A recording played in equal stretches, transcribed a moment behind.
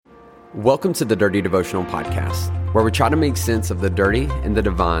Welcome to the Dirty Devotional Podcast, where we try to make sense of the dirty and the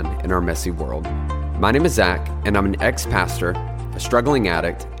divine in our messy world. My name is Zach, and I'm an ex-pastor, a struggling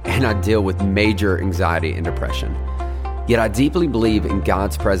addict, and I deal with major anxiety and depression. Yet I deeply believe in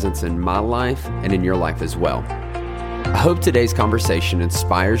God's presence in my life and in your life as well. I hope today's conversation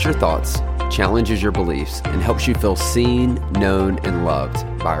inspires your thoughts, challenges your beliefs, and helps you feel seen, known, and loved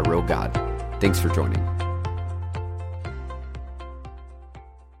by a real God. Thanks for joining.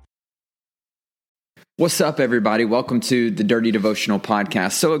 What's up, everybody? Welcome to the Dirty Devotional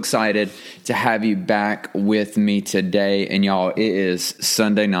Podcast. So excited to have you back with me today. And y'all, it is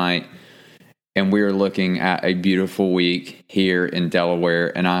Sunday night, and we are looking at a beautiful week here in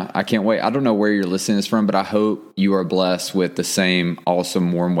Delaware. And I can't wait. I don't know where you're listening to this from, but I hope you are blessed with the same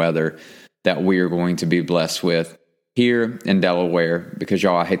awesome warm weather that we are going to be blessed with here in Delaware. Because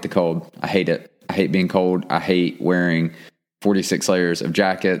y'all, I hate the cold. I hate it. I hate being cold. I hate wearing 46 layers of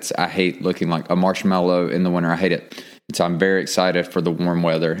jackets. I hate looking like a marshmallow in the winter. I hate it. And so I'm very excited for the warm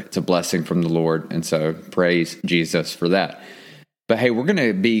weather. It's a blessing from the Lord. And so praise Jesus for that. But hey, we're going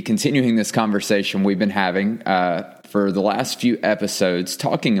to be continuing this conversation we've been having for the last few episodes,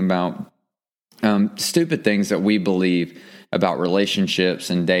 talking about stupid things that we believe about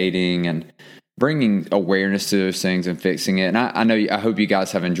relationships and dating, and bringing awareness to those things and fixing it. And I hope you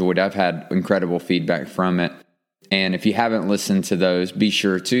guys have enjoyed it. I've had incredible feedback from it. And if you haven't listened to those, be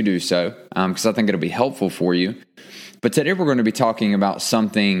sure to do so, because I think it'll be helpful for you. But today we're going to be talking about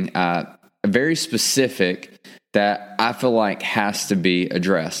something very specific that I feel like has to be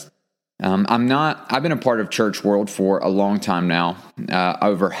addressed. I've been a part of church world for a long time now.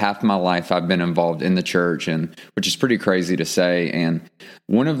 Over half my life I've been involved in the church, and which is pretty crazy to say. And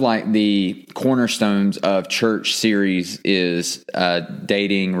one of the cornerstones of church series is a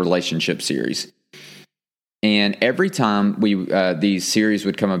dating relationship series. And every time these series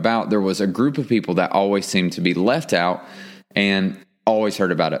would come about, there was a group of people that always seemed to be left out and always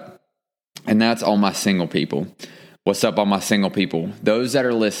heard about it. And that's all my single people. What's up, all my single people? Those that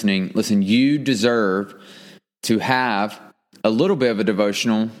are listening, listen, you deserve to have a little bit of a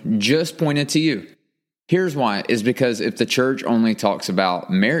devotional just pointed to you. Here's why, is because if the church only talks about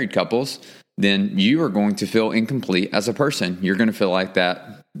married couples, then you are going to feel incomplete as a person. You're going to feel like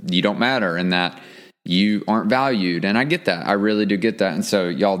that you don't matter and that you aren't valued. And I get that. I really do get that. And so,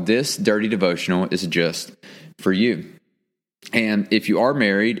 y'all, this dirty devotional is just for you. And if you are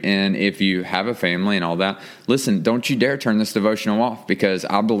married and if you have a family and all that, listen, don't you dare turn this devotional off, because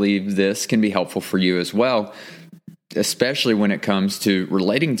I believe this can be helpful for you as well, especially when it comes to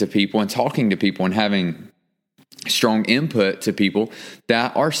relating to people and talking to people and having strong input to people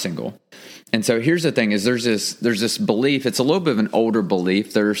that are single. And so here's the thing: is there's this belief. It's a little bit of an older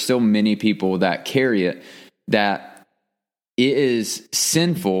belief. There are still many people that carry it, that it is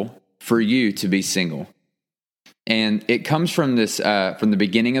sinful for you to be single. And it comes from this from the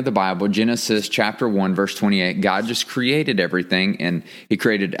beginning of the Bible, Genesis chapter 1, verse 28. God just created everything, and He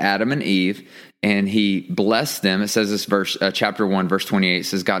created Adam and Eve, and He blessed them. It says this verse, chapter 1, verse 28,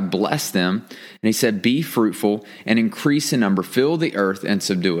 says, God blessed them, and He said, be fruitful and increase in number, fill the earth and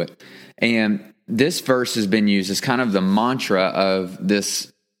subdue it. And this verse has been used as kind of the mantra of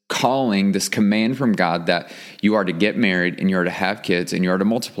this calling, this command from God that you are to get married and you are to have kids and you are to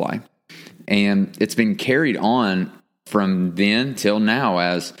multiply. And it's been carried on from then till now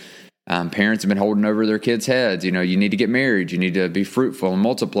as parents have been holding over their kids' heads. You know, you need to get married. You need to be fruitful and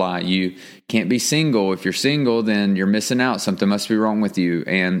multiply. You can't be single. If you're single, then you're missing out. Something must be wrong with you.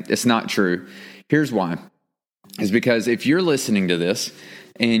 And it's not true. Here's why. It's because if you're listening to this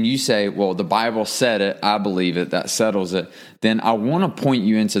and you say, well, the Bible said it, I believe it, that settles it, then I want to point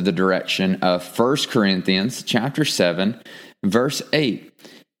you into the direction of 1 Corinthians chapter 7, verse 8.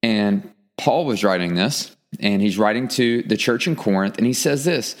 And Paul was writing this, and he's writing to the church in Corinth, and he says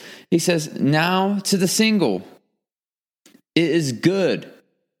this. He says, now to the single, it is good.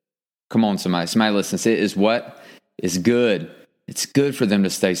 Come on, somebody listen. Say, it is what? It's good. It's good for them to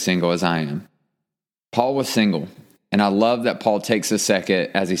stay single as I am. Paul was single. And I love that Paul takes a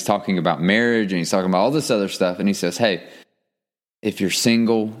second as he's talking about marriage and he's talking about all this other stuff. And he says, hey, if you're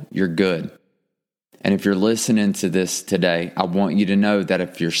single, you're good. And if you're listening to this today, I want you to know that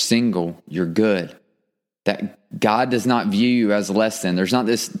if you're single, you're good. That God does not view you as less than. There's not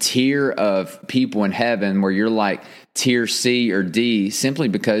this tier of people in heaven where you're like tier C or D simply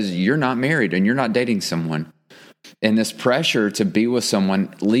because you're not married and you're not dating someone. And this pressure to be with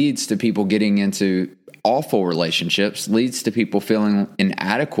someone leads to people getting into awful relationships, leads to people feeling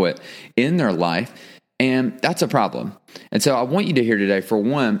inadequate in their life. And that's a problem. And so I want you to hear today, for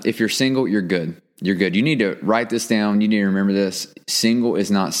one, if you're single, you're good. You're good. You need to write this down. You need to remember this. Single is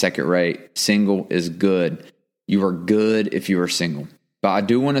not second rate. Single is good. You are good if you are single. But I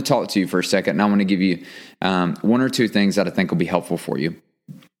do want to talk to you for a second, and I want to give you one or two things that I think will be helpful for you.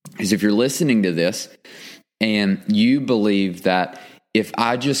 Is if you're listening to this and you believe that if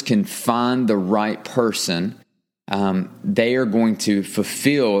I just can find the right person, they are going to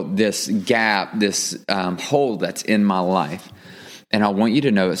fulfill this gap, this hole that's in my life. And I want you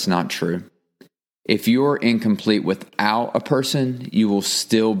to know it's not true. If you're incomplete without a person, you will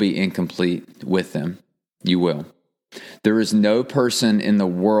still be incomplete with them. You will. There is no person in the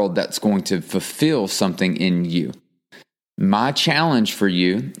world that's going to fulfill something in you. My challenge for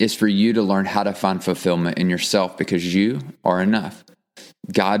you is for you to learn how to find fulfillment in yourself, because you are enough.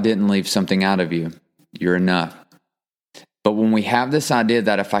 God didn't leave something out of you. You're enough. But when we have this idea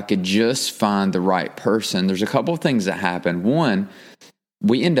that if I could just find the right person, there's a couple of things that happen. One,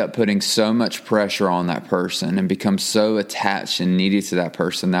 we end up putting so much pressure on that person and become so attached and needy to that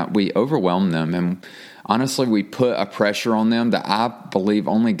person that we overwhelm them. And honestly, we put a pressure on them that I believe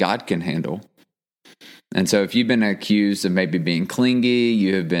only God can handle. And so if you've been accused of maybe being clingy,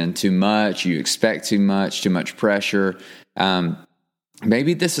 you have been too much, you expect too much pressure,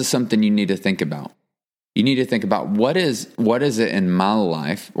 maybe this is something you need to think about. You need to think about what is it in my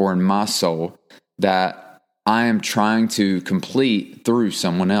life or in my soul that I am trying to complete through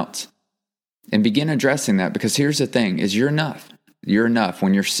someone else, and begin addressing that. Because here's the thing: is you're enough. You're enough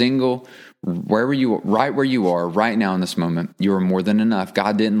when you're single, where you are right now in this moment. You are more than enough.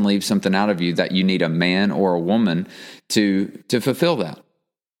 God didn't leave something out of you that you need a man or a woman to fulfill that.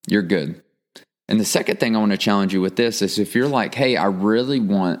 You're good. And the second thing I want to challenge you with this is if you're like, hey, I really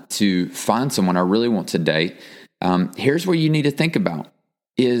want to find someone, I really want to date, here's what you need to think about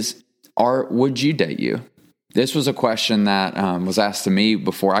is, would you date you? This was a question that was asked to me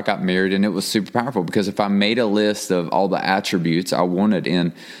before I got married, and it was super powerful, because if I made a list of all the attributes I wanted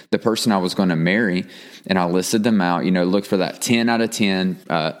in the person I was going to marry, and I listed them out, looked for that 10 out of 10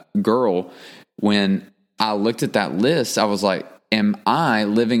 girl, when I looked at that list, I was like, am I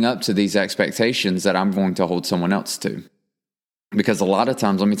living up to these expectations that I'm going to hold someone else to? Because a lot of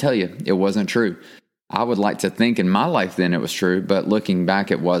times, let me tell you, it wasn't true. I would like to think in my life then it was true, but looking back,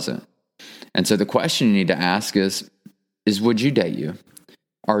 it wasn't. And so the question you need to ask is would you date you?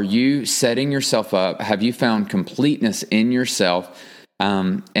 Are you setting yourself up? Have you found completeness in yourself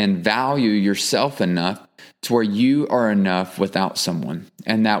and value yourself enough to where you are enough without someone?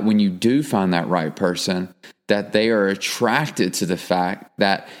 And that when you do find that right person, that they are attracted to the fact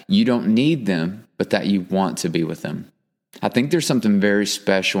that you don't need them, but that you want to be with them. I think there's something very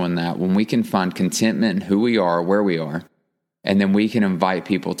special in that, when we can find contentment in who we are, where we are, and then we can invite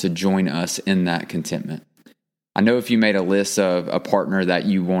people to join us in that contentment. I know if you made a list of a partner that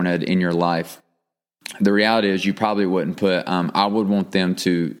you wanted in your life, the reality is you probably wouldn't put, I would want them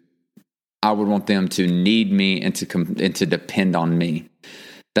to need me and to depend on me.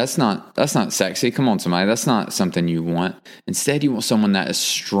 That's not sexy. Come on, somebody. That's not something you want. Instead, you want someone that is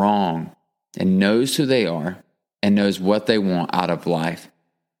strong and knows who they are and knows what they want out of life.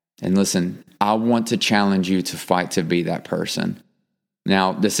 And listen, I want to challenge you to fight to be that person.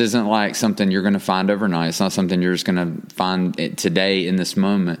 Now, this isn't like something you're going to find overnight. It's not something you're just going to find today in this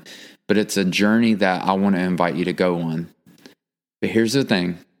moment, but it's a journey that I want to invite you to go on. But here's the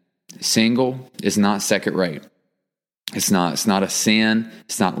thing. Single is not second rate. It's not a sin.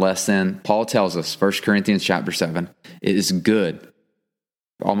 It's not less than. Paul tells us, 1 Corinthians chapter 7, it is good.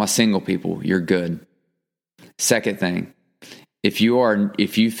 All my single people, you're good. Second thing, if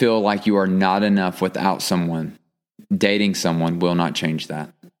you feel like you are not enough without someone, dating someone will not change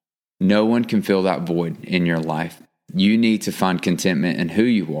that. No one can fill that void in your life. You need to find contentment in who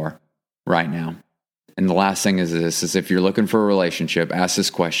you are right now. And the last thing is this, is if you're looking for a relationship, ask this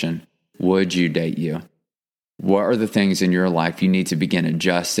question: would you date you? What are the things in your life you need to begin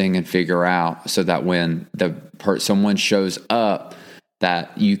adjusting and figure out so that when someone shows up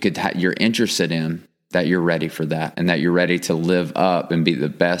that you're interested in, that you're ready for that, and that you're ready to live up and be the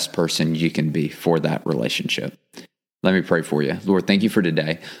best person you can be for that relationship. Let me pray for you. Lord, thank you for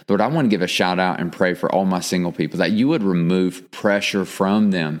today. Lord, I want to give a shout out and pray for all my single people, that you would remove pressure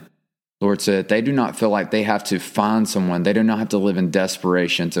from them, Lord, so that they do not feel like they have to find someone. They do not have to live in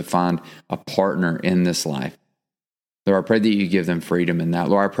desperation to find a partner in this life. Lord, I pray that you give them freedom in that.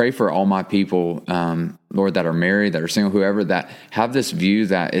 Lord, I pray for all my people, Lord, that are married, that are single, whoever, that have this view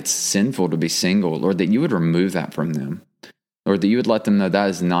that it's sinful to be single. Lord, that you would remove that from them. Lord, that you would let them know that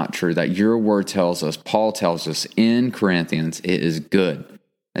is not true, that your word tells us, Paul tells us in Corinthians, it is good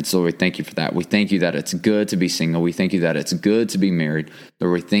And so we thank you for that. We thank you that it's good to be single. We thank you that it's good to be married.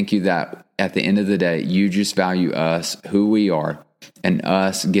 Lord, we thank you that at the end of the day, you just value us, who we are, and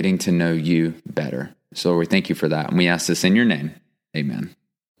us getting to know you better. So we thank you for that. And we ask this in your name. Amen.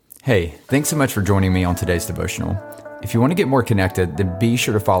 Hey, thanks so much for joining me on today's devotional. If you want to get more connected, then be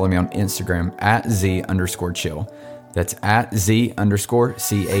sure to follow me on Instagram at @Z_chill. That's at @Z_CHIL.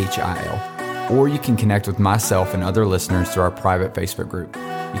 Or you can connect with myself and other listeners through our private Facebook group.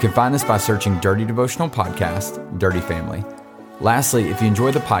 You can find this by searching Dirty Devotional Podcast, Dirty Family. Lastly, if you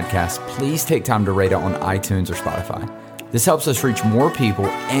enjoy the podcast, please take time to rate it on iTunes or Spotify. This helps us reach more people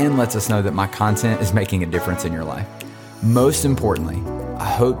and lets us know that my content is making a difference in your life. Most importantly, I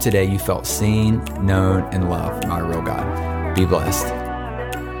hope today you felt seen, known, and loved by a real God. Be blessed.